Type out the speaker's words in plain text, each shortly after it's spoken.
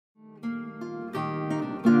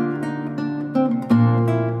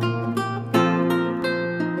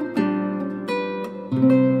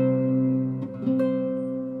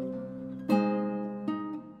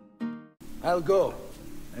I'll go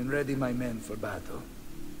and ready my men for battle.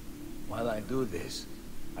 While I do this,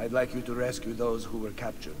 I'd like you to rescue those who were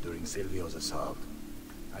captured during Silvio's assault.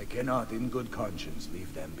 I cannot, in good conscience,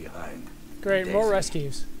 leave them behind. Great, more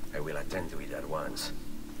rescues. I will attend to it at once.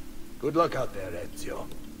 Good luck out there, Ezio.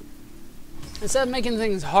 Instead of making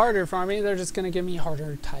things harder for me, they're just going to give me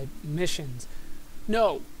harder type missions.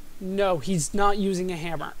 No, he's not using a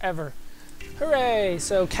hammer, ever. Hooray!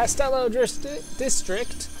 So, Castello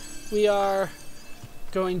District, we are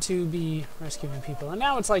going to be rescuing people. And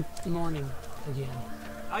now it's like morning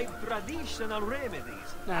again. Traditional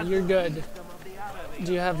remedies. Now, you're good.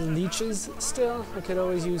 Do you have leeches still? I could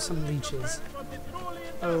always use some leeches.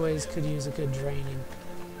 Always could use a good draining.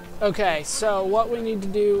 Okay, so what we need to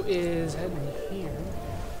do is head in here.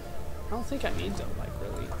 I don't think I need to, like,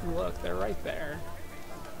 really look. They're right there.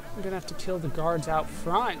 I'm gonna have to kill the guards out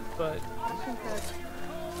front, but I think that's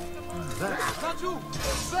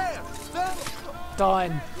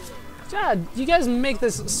done. God, you guys make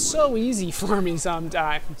this so easy for me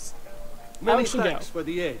sometimes. Many thanks for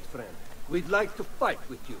the aid, friend. We'd like to fight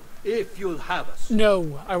with you, if you'll have us.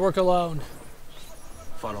 No, I work alone.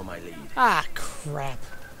 Follow my lead. Ah, crap.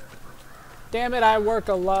 Damn it, I work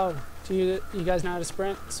alone. Do you guys know how to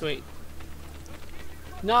sprint? Sweet.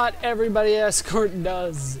 Not everybody escort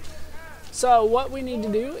does. So what we need to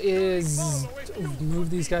do is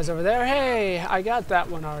move these guys over there. Hey, I got that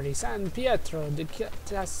one already. San Pietro di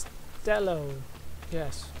Castello.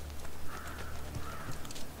 Yes.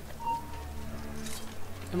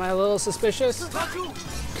 Am I a little suspicious?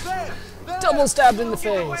 Double stabbed in the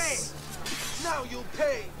face. Now you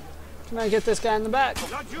pay. Can I get this guy in the back?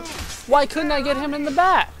 Why couldn't I get him in the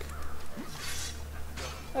back?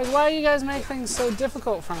 Like, why do you guys make things so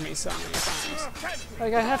difficult for me so many times?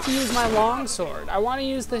 Like, I have to use my longsword. I want to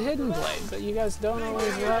use the hidden blade, but you guys don't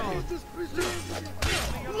always let me.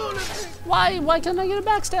 Why couldn't I get a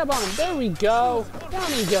backstab on him? There we go.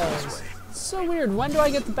 Down he goes. It's so weird. When do I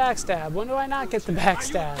get the backstab? When do I not get the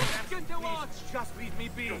backstab?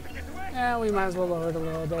 Yeah, we might as well lower it a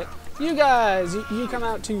little bit. You guys, you come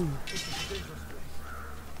out too.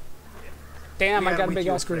 Damn, I got a big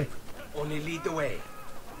ass group. Only lead the way.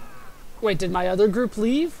 Wait, did my other group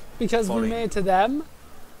leave because we made it to them?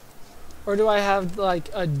 Or do I have like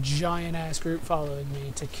a giant ass group following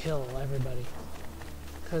me to kill everybody?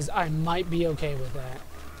 Because I might be okay with that.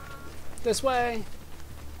 This way.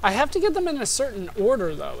 I have to get them in a certain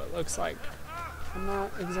order though, it looks like. I'm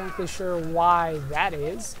not exactly sure why that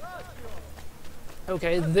is.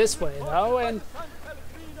 Okay, this way though, and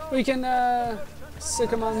we can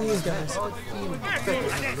sick them on these guys.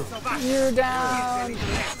 You're down.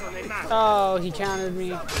 Oh, he countered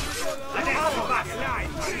me.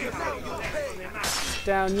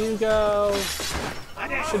 Down you go.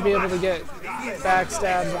 Should be able to get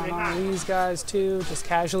backstabs on all these guys too. Just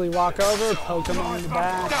casually walk over, poke them on the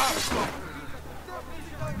back.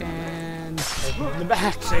 And poke them in the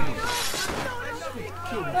back.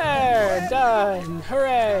 There, done.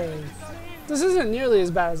 Hooray. This isn't nearly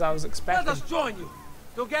as bad as I was expecting. Let us join you.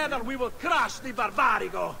 Together we will crush the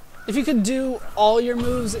Barbarigo. If you could do all your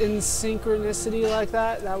moves in synchronicity like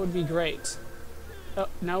that, that would be great. Oh,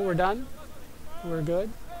 no, we're done? We're good?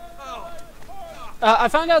 I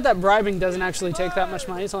found out that bribing doesn't actually take that much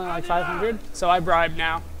money. It's only like 500, so I bribe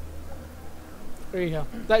now. There you go.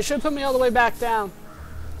 That should put me all the way back down.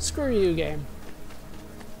 Screw you, game.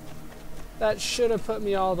 That should have put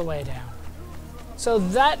me all the way down. So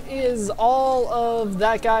that is all of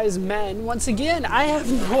that guy's men. Once again, I have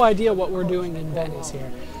no idea what we're doing in Venice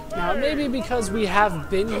here. Now, maybe because we have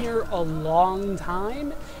been here a long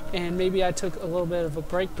time, and maybe I took a little bit of a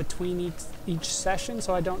break between each session,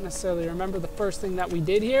 so I don't necessarily remember the first thing that we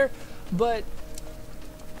did here, but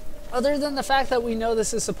other than the fact that we know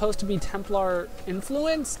this is supposed to be Templar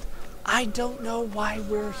influenced, I don't know why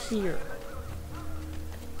we're here.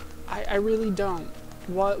 I really don't.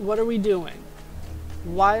 What are we doing?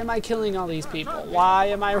 Why am I killing all these people? Why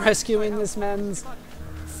am I rescuing this man's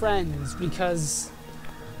friends? Because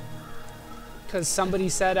somebody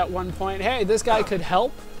said at one point, hey, this guy could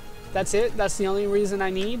help. That's it? That's the only reason I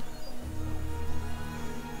need?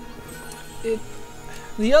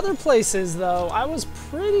 The other places, though, I was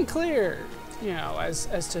pretty clear, you know, as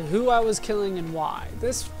to who I was killing and why.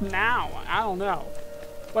 This now, I don't know.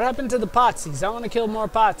 What happened to the Patsies? I want to kill more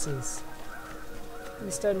Patsies.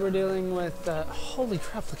 Instead, we're dealing with, holy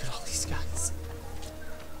crap, look at all these guys.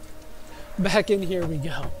 Back in here we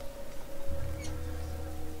go.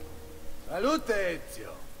 Salute,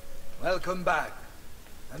 Ezio. Welcome back.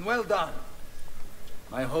 And well done.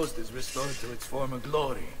 My host is restored to its former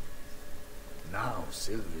glory. Now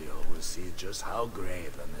Silvio will see just how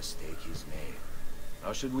grave a mistake he's made.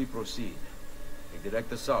 How should we proceed? A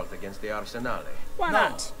direct assault against the Arsenale. Why No,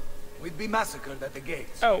 not? we'd be massacred at the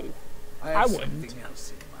gates. Oh, I I have wouldn't. something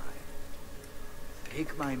else in mind.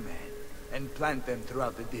 Take my men and plant them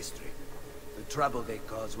throughout the district. The trouble they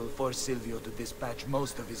cause will force Silvio to dispatch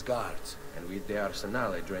most of his guards. And with the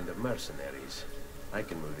Arsenale drained of mercenaries, I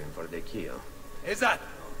can move in for the kill. Esatto.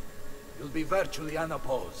 You'll be virtually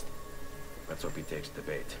unopposed. Let's hope he takes the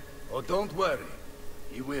bait. Oh, don't worry.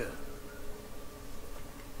 He will.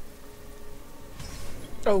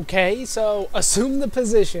 Okay, so assume the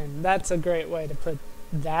position. That's a great way to put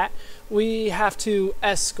that. We have to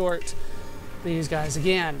escort these guys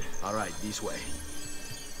again. All right, this way.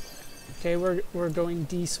 Okay, we're going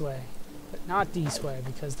this way, but not this way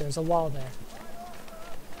because there's a wall there.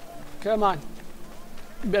 Come on.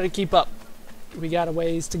 You better keep up. We got a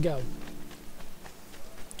ways to go.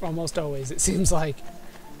 Almost always, it seems like.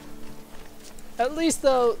 At least,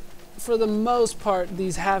 though, for the most part,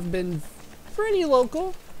 these have been pretty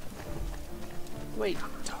local. Wait,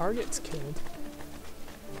 targets killed.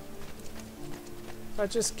 If I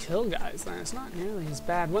just kill guys, then it's not nearly as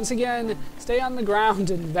bad. Once again, stay on the ground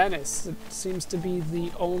in Venice. It seems to be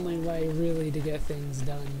the only way, really, to get things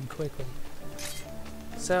done quickly.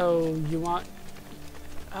 So, you want...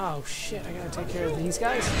 Oh, shit, I gotta take care of these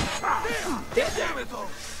guys? Damn it!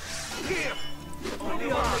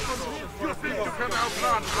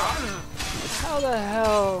 How the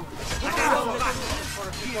hell?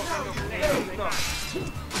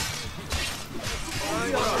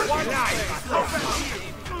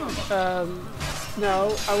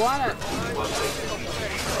 No, I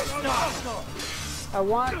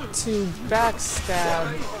want to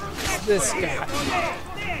backstab this guy.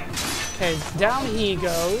 Okay, down he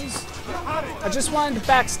goes. I just wanted to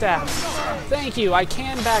backstab. Thank you, I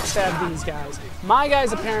can backstab these guys. My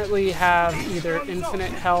guys apparently have either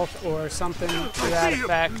infinite health or something to that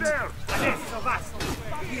effect.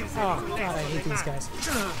 Oh, God, I hate these guys.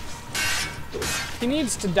 He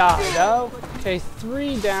needs to die, though. Okay,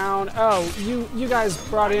 3 down. Oh, you guys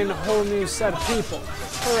brought in a whole new set of people.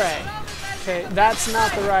 Hooray. Okay, that's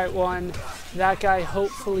not the right one. That guy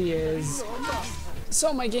hopefully is.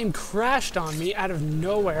 So my game crashed on me out of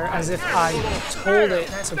nowhere as if I told it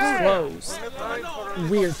to close.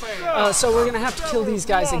 Weird. So we're going to have to kill these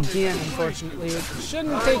guys again, unfortunately. It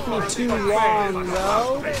shouldn't take me too long,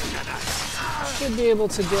 though. Should be able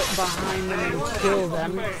to get behind them and kill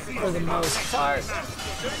them for the most part.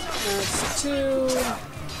 That's 2.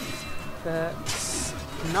 That's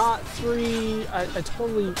not 3. I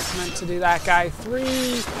totally meant to do that guy.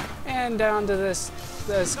 3. And down to this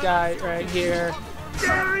guy right here.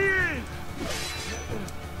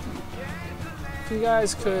 If you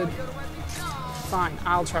guys could... Fine,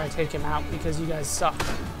 I'll try to take him out because you guys suck.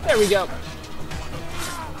 There we go.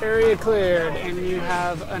 Area cleared, and you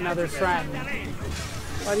have another friend.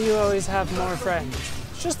 Why do you always have more friends?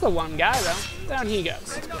 It's just the one guy, though. Down he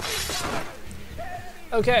goes.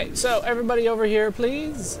 Okay, so everybody over here,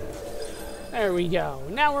 please. There we go.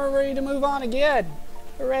 Now we're ready to move on again.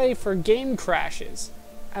 Hooray for game crashes.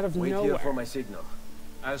 Out of Wait nowhere. here for my signal.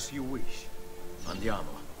 As you wish. Andiamo.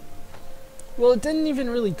 Well, it didn't even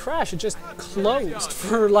really crash. It just closed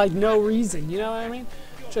for, like, no reason. You know what I mean?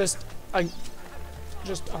 Just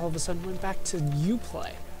all of a sudden went back to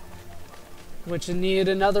Uplay, which needed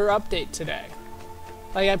another update today.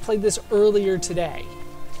 Like, I played this earlier today.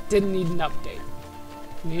 Didn't need an update.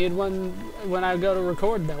 Needed one when I go to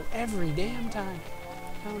record, though, every damn time.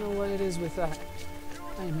 I don't know what it is with that.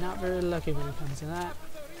 I am not very lucky when it comes to that.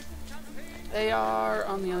 They are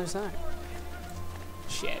on the other side.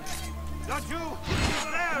 Shit.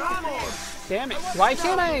 Damn it. Why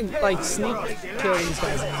can't I, like, sneak kill these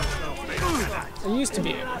guys? I used to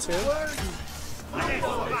be able to.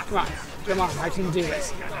 Come on. Come on. I can do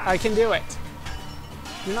this. I can do it.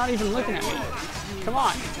 You're not even looking at me. Come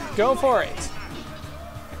on. Go for it.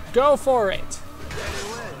 Go for it.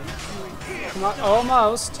 Come on.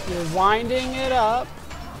 Almost. You're winding it up.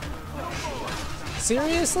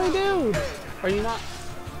 Seriously, dude? Are you not?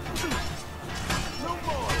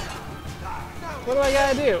 What do I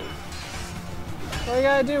gotta do? What do I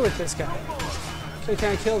gotta do with this guy? Okay,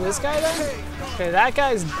 can I kill this guy then? Okay, that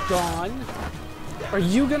guy's gone. Are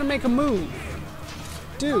you gonna make a move?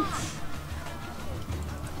 Dude.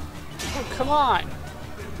 Oh, come on.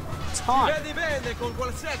 Taunt.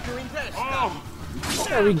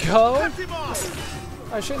 There we go.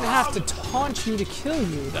 I shouldn't have to taunt you to kill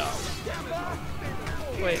you, though.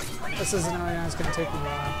 Wait, this isn't really how it's gonna take me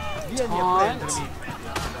a while. Taunt.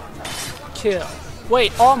 Kill.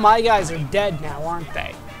 Wait, all my guys are dead now, aren't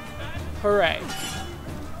they? Hooray.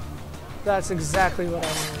 That's exactly what I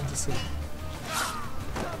wanted to see.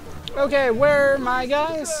 Okay, where are my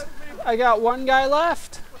guys? I got one guy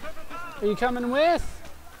left. Are you coming with?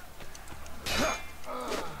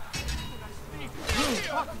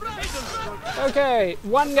 Okay,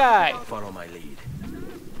 one guy. Follow my lead.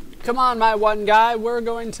 Come on, my one guy. We're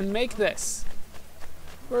going to make this.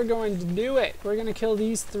 We're going to do it. We're going to kill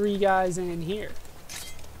these 3 guys in here.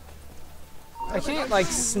 I can't, like,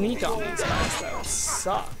 sneak on these guys, though. It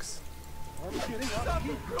sucks.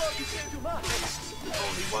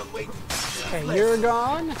 Okay, you're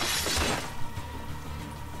gone.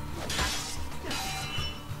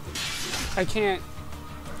 I can't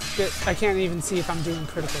even see if I'm doing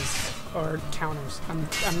criticals or counters. I'm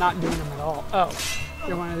not doing them at all. Oh,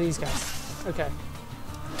 you're one of these guys. Okay.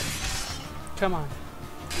 Come on.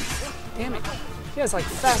 Damn it. He has like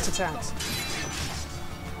fast attacks.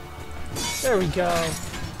 There we go.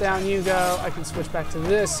 Down you go. I can switch back to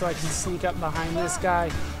this so I can sneak up behind this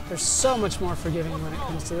guy. There's so much more forgiving when it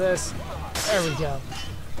comes to this. There we go.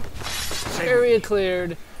 Area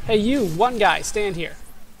cleared. Hey, you, one guy, stand here.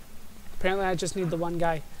 Apparently I just need the one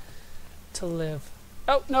guy to live.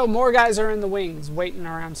 Oh, no, more guys are in the wings waiting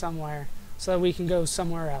around somewhere so that we can go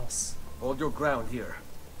somewhere else. Hold your ground here.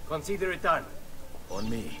 Consider it done. On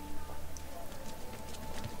me.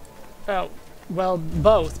 Oh, well,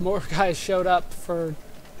 both. More guys showed up for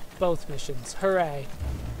both missions. Hooray.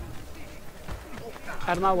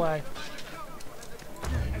 Out of my way.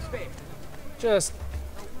 Just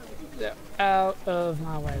out of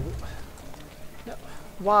my way. No.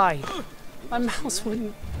 Why? My mouse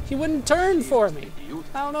wouldn't turn for me.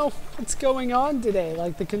 I don't know what's going on today.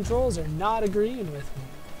 Like, the controls are not agreeing with me.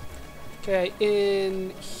 Okay,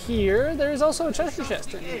 in here, there's also a treasure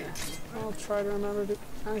chest in here. I'll try to remember to...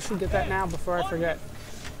 I should get that now before I forget.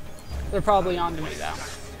 They're probably on to me, though.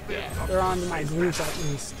 Yeah, they're on to my group at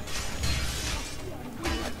least.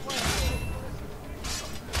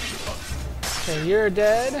 Okay, you're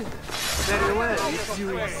dead. Very well, if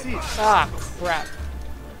you insist. Ah, crap.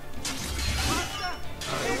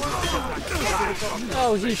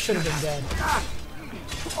 Oh, he should have been dead.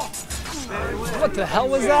 What the hell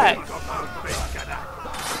was that?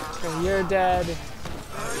 Okay, you're dead.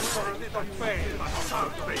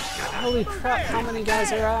 Holy crap, how many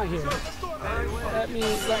guys are out here? Let me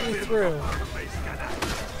through.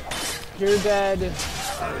 You're dead.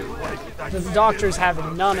 The doctor's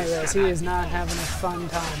having none of this. He is not having a fun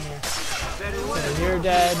time here. Okay, you're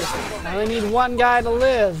dead. I only need one guy to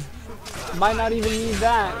live. Might not even need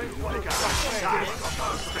that.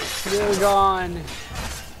 You're gone.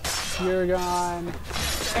 You're gone.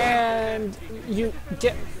 And you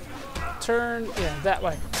get... Turn... Yeah, that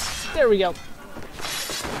way. There we go.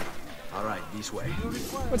 Alright, this way.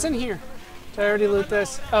 What's in here? Did I already loot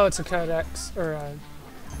this? Oh, it's a codex. Or a...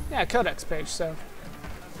 Yeah, codex page, so...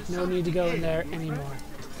 No need to go in there anymore.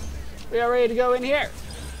 We are ready to go in here.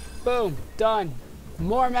 Boom. Done.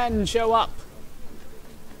 More men show up.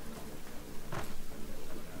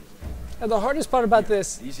 And the hardest part about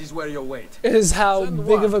this is where you wait. Is how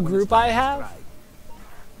big of a group I have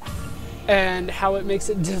and how it makes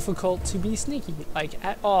it difficult to be sneaky, like,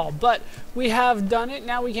 at all. But we have done it.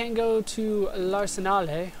 Now we can go to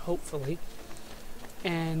L'Arsenale, hopefully,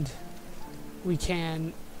 and we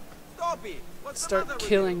can start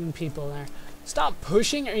killing people there. Stop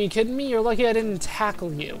pushing. Are you kidding me? You're lucky I didn't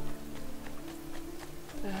tackle you.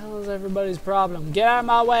 The hell is everybody's problem? Get out of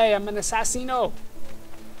my way. I'm an assassino.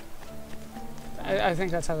 I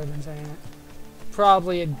think that's how they've been saying it.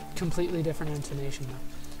 Probably a completely different intonation,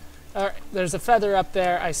 though. Alright, there's a feather up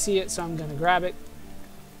there. I see it, so I'm going to grab it.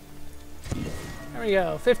 There we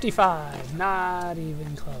go. 55. Not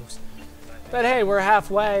even close. But hey, we're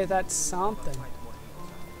halfway. That's something.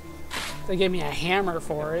 They gave me a hammer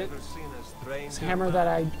for it. It's a hammer that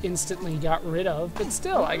I instantly got rid of, but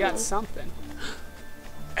still, I got something.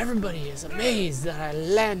 Everybody is amazed that I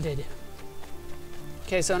landed.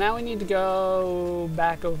 Okay, so now we need to go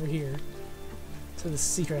back over here to the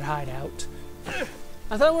secret hideout.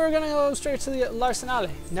 I thought we were going to go straight to the L'Arsenale.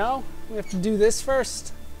 No? We have to do this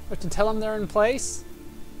first? We have to tell them they're in place?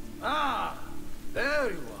 Ah,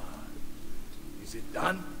 there you are. Is it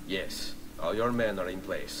done? Yes, all your men are in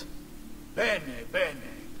place. Bene, bene.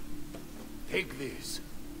 Take this.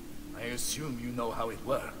 I assume you know how it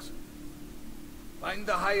works. Find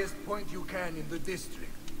the highest point you can in the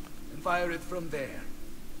district and fire it from there.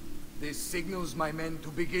 This signals my men to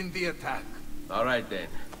begin the attack. All right, then.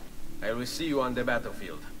 I will see you on the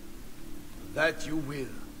battlefield. That you will.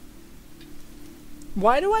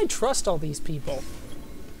 Why do I trust all these people?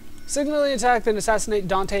 Signal the attack, then assassinate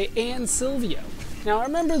Dante and Silvio. Now, I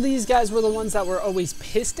remember these guys were the ones that were always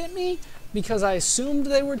pissed at me because I assumed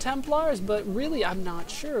they were Templars, but really I'm not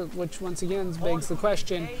sure, which once again begs the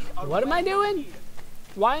question, what am I doing?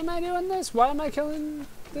 Why am I doing this? Why am I killing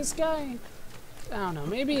this guy? I don't know,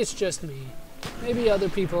 maybe it's just me. Maybe other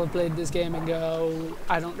people have played this game and go,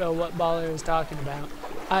 I don't know what Baller is talking about.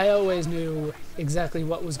 I always knew exactly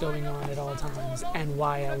what was going on at all times and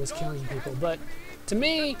why I was killing people, but to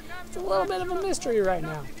me, it's a little bit of a mystery right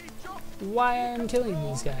now. Why I'm killing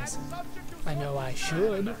these guys. I know I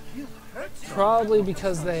should. Probably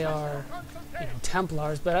because they are, you know,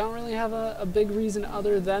 Templars, but I don't really have a big reason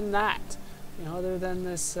other than that. You know, other than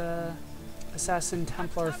this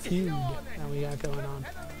Assassin-Templar feud that we got going on.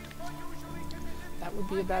 That would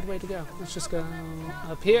be a bad way to go. Let's just go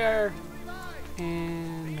up here.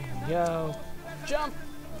 And there we go. Jump!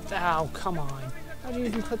 Ow, come on. How'd you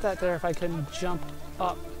even put that there if I couldn't jump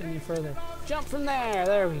up any further? Jump from there!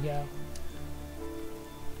 There we go.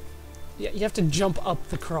 Yeah, you have to jump up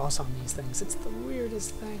the cross on these things. It's the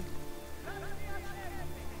weirdest thing.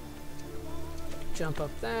 Jump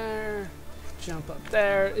up there. Jump up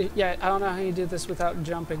there. Yeah, I don't know how you do this without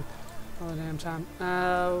jumping all the damn time.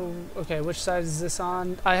 Okay, which side is this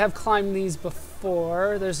on? I have climbed these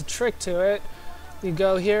before. There's a trick to it. You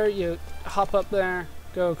go here, you hop up there,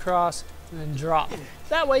 go across, and then drop.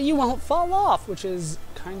 That way you won't fall off, which is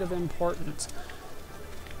kind of important.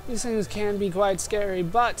 These things can be quite scary,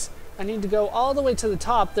 but I need to go all the way to the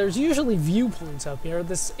top. There's usually viewpoints up here.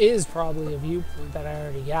 This is probably a viewpoint that I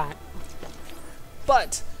already got.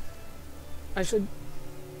 But I should...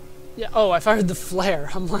 Yeah, oh, I fired the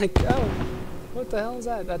flare. I'm like, oh, what the hell is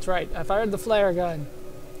that? That's right, I fired the flare gun.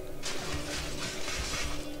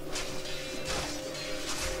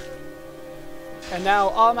 And now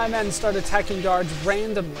all my men start attacking guards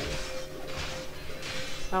randomly.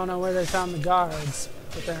 I don't know where they found the guards,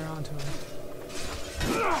 but they're onto them.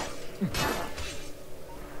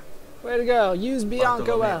 Way to go, use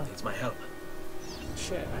Bianca well. It's my help.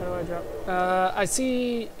 Shit, how do I drop? I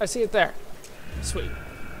see it there. Sweet.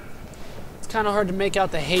 It's kind of hard to make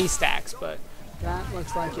out the haystacks, but that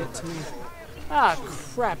looks like it to me. Ah,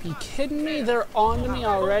 crap, you kidding me? They're on to me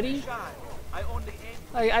already?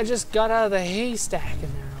 Like, I just got out of the haystack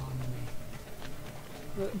and they're on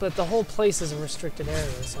to me. But the whole place is a restricted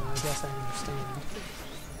area, so I guess I understand.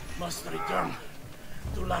 Must return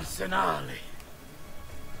to l'Arsenale.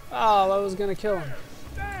 Oh, I was gonna kill him.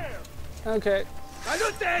 Okay.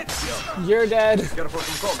 You're dead.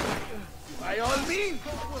 By all means.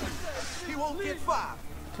 He won't get far.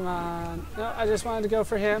 Come on. No, I just wanted to go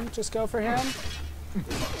for him. Just go for him.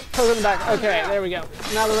 Poke in the back. Okay, there we go.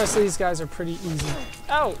 Now the rest of these guys are pretty easy.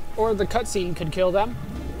 Oh, or the cutscene could kill them.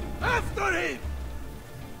 After him!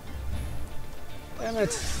 Damn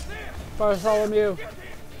it. Bartolomeo.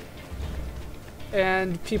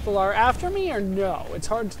 And people are after me or no? It's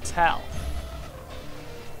hard to tell.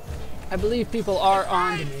 I believe people are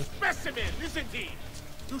on to me. Specimen, isn't he?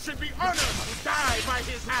 You should be honored to die by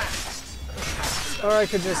his hand. Or I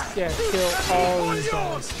could just, yeah, kill all these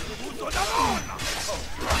guys.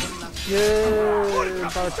 You're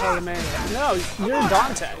Bartolomeo. No, you're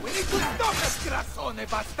Dante.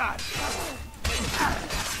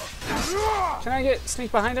 Can I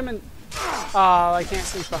sneak behind him and... Oh, I can't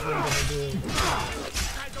sneak behind him, dude.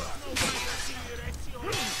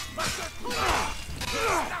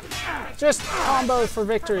 Just combo for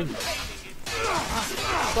victory.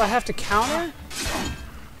 Do I have to counter?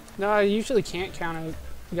 No, I usually can't counter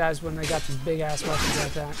guys when they got these big ass weapons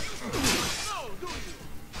like that.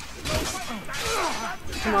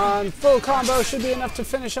 Come on, full combo should be enough to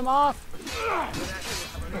finish him off.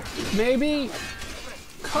 Maybe?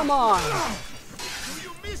 Come on.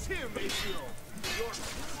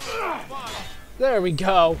 There we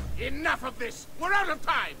go. Enough of this. We're out of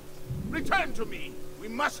time. Return to me. We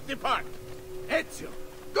must depart. Ezio,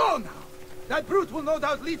 go now. That brute will no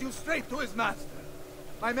doubt lead you straight to his master.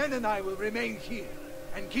 My men and I will remain here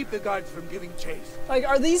and keep the guards from giving chase. Like,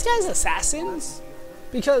 are these guys assassins?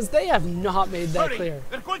 Because they have not made that Hurry. clear.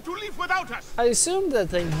 They're going to leave without us. I assumed that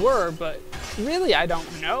they were, but really I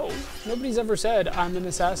don't know. Nobody's ever said, I'm an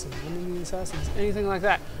assassin, I'm in the assassins, anything like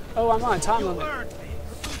that. Oh, I'm on a time limit.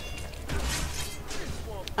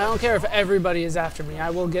 I don't care if everybody is after me. I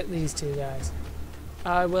will get these two guys.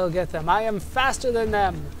 I will get them. I am faster than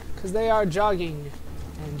them, because they are jogging.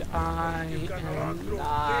 And I am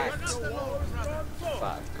not.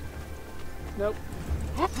 Fuck. Nope.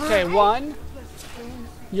 Okay, one.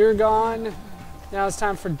 You're gone. Now it's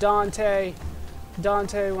time for Dante.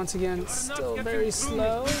 Dante, once again, still very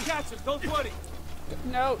slow.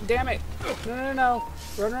 No, damn it. No, no, no.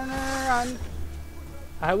 Run, run, run, run.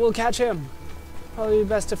 I will catch him. Probably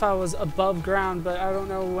best if I was above ground, but I don't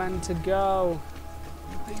know when to go.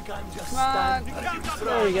 You think I'm just Come on. standing?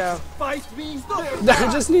 There we go. Fight me! I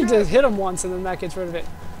just need to hit him once and then that gets rid of it.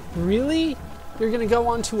 Really? You're gonna go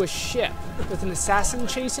onto a ship with an assassin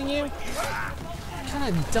chasing you? What kind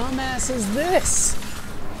of dumbass is this?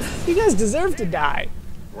 You guys deserve to die.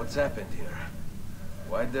 What's happened here?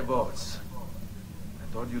 Why the boats?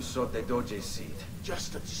 I thought you sought the Doge's seat.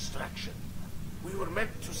 Just a distraction. We were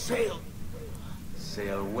meant to sail.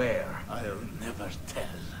 Sail where? I'll never tell.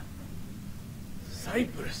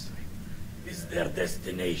 Cyprus is their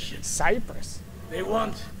destination. Cyprus? They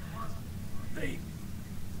want...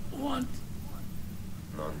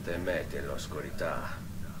 Non temete l'oscurità.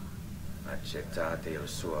 Accettate il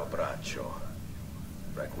suo braccio.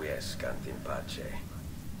 Requiescant in pace.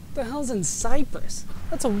 What the hell's in Cyprus?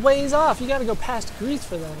 That's a ways off. You gotta go past Greece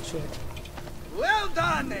for that shit. Well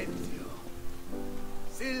done, Ezio.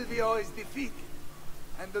 Silvio is defeated,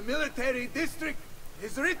 and the military district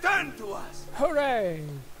is returned to us. Hooray!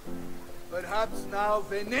 Perhaps now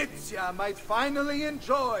Venezia might finally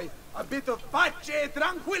enjoy a bit of pace e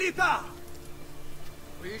tranquillità.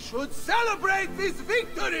 We should celebrate this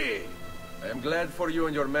victory! I am glad for you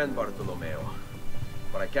and your men, Bartolomeo.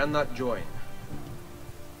 But I cannot join.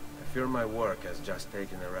 I fear my work has just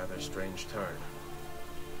taken a rather strange turn.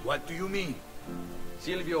 What do you mean?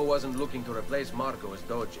 Silvio wasn't looking to replace Marco as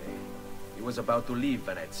Doge. He was about to leave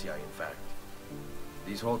Venezia, in fact.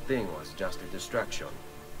 This whole thing was just a distraction.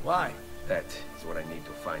 Why? That is what I need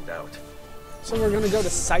to find out. So we're gonna go to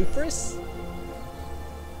Cyprus?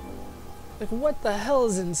 Like, what the hell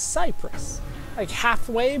is in Cyprus? Like,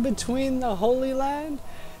 halfway between the Holy Land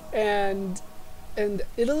and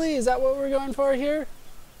Italy? Is that what we're going for here?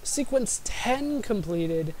 Sequence 10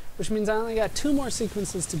 completed, which means I only got 2 more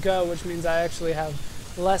sequences to go, which means I actually have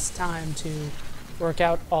less time to work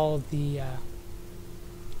out all the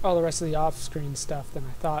rest of the off-screen stuff than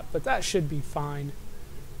I thought, but that should be fine.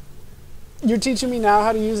 You're teaching me now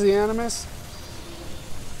how to use the Animus?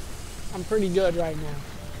 I'm pretty good right now,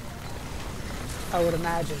 I would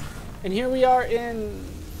imagine. And here we are in...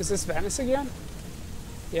 Is this Venice again?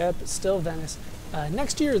 Yep, it's still Venice.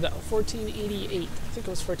 Next year, though, 1488. I think it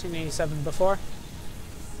was 1487 before.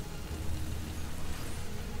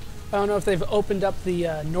 I don't know if they've opened up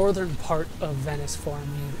the northern part of Venice for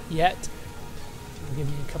me yet. I'll give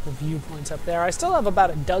you a couple viewpoints up there. I still have about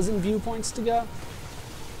a dozen viewpoints to go.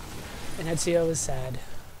 And Ezio is sad.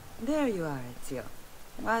 There you are, Ezio.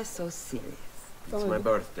 Why so serious? It's my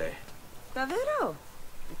birthday. Davvero?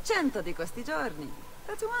 100 di questi giorni.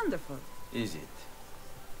 That's wonderful. Is it?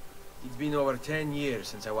 It's been over 10 years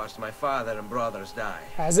since I watched my father and brothers die.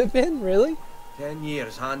 Has it been? Really? 10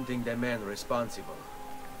 years hunting the men responsible.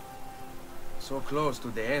 So close to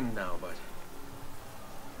the end now, but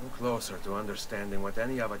no closer to understanding what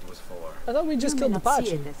any of it was for. I thought we just You killed may the not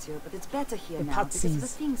see Pachi. it, Ezio, but it's better here The now because of the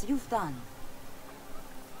Pazis. things you've done.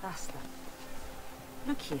 Basta.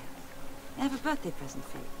 Look here. I have a birthday present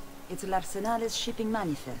for you. It's l'Arsenale's shipping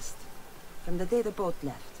manifest. From the day the boat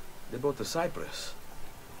left. The boat to Cyprus.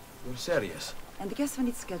 You're serious? And guess when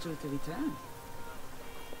it's scheduled to return?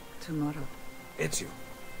 Tomorrow. Ezio,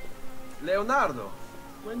 Leonardo,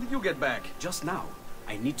 when did you get back? just now.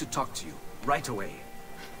 I need to talk to you, right away.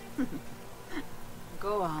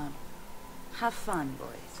 Go on. Have fun,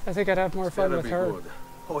 boys. I think I'd have more fun Better with be her. good.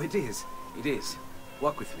 Oh, it is. It is.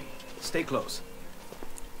 Walk with me. Stay close.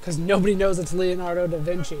 Because nobody knows it's Leonardo da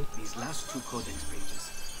Vinci. These last 2 codex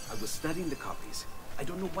pages. I was studying the copies. I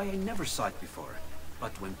don't know why I never saw it before.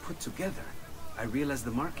 But when put together, I realized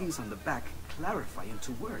the markings on the back clarify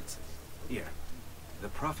into words. Here. The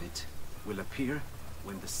prophet will appear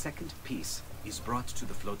when the second piece is brought to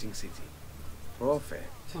the floating city. Prophet.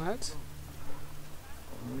 What?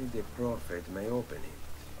 Only the prophet may open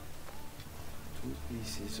it. 2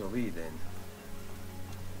 pieces of Eden.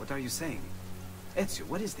 What are you saying? Ezio,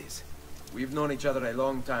 what is this? We've known each other a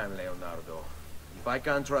long time, Leonardo. If I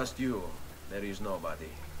can't trust you, there is nobody.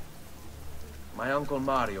 My Uncle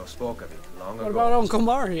Mario spoke of it long ago. What about Uncle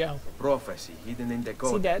Mario? A prophecy hidden in the Is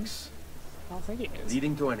he dead? codex, I don't think he is.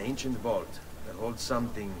 leading to an ancient vault that holds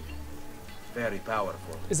something very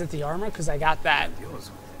powerful. Is it the armor? Because I got that.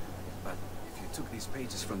 Yours. But if you took these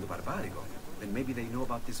pages from the Barbarigo, then maybe they know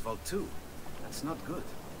about this vault too. That's not good.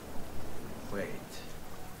 Wait.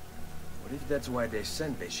 What if that's why they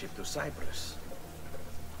sent the ship to Cyprus?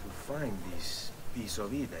 To find this piece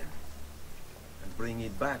of Eden and bring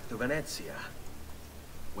it back to Venezia.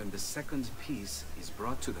 When the second piece is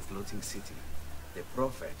brought to the floating city, The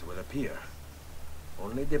prophet will appear.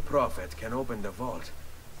 Only the prophet can open the vault.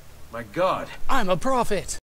 My God! I'm a prophet!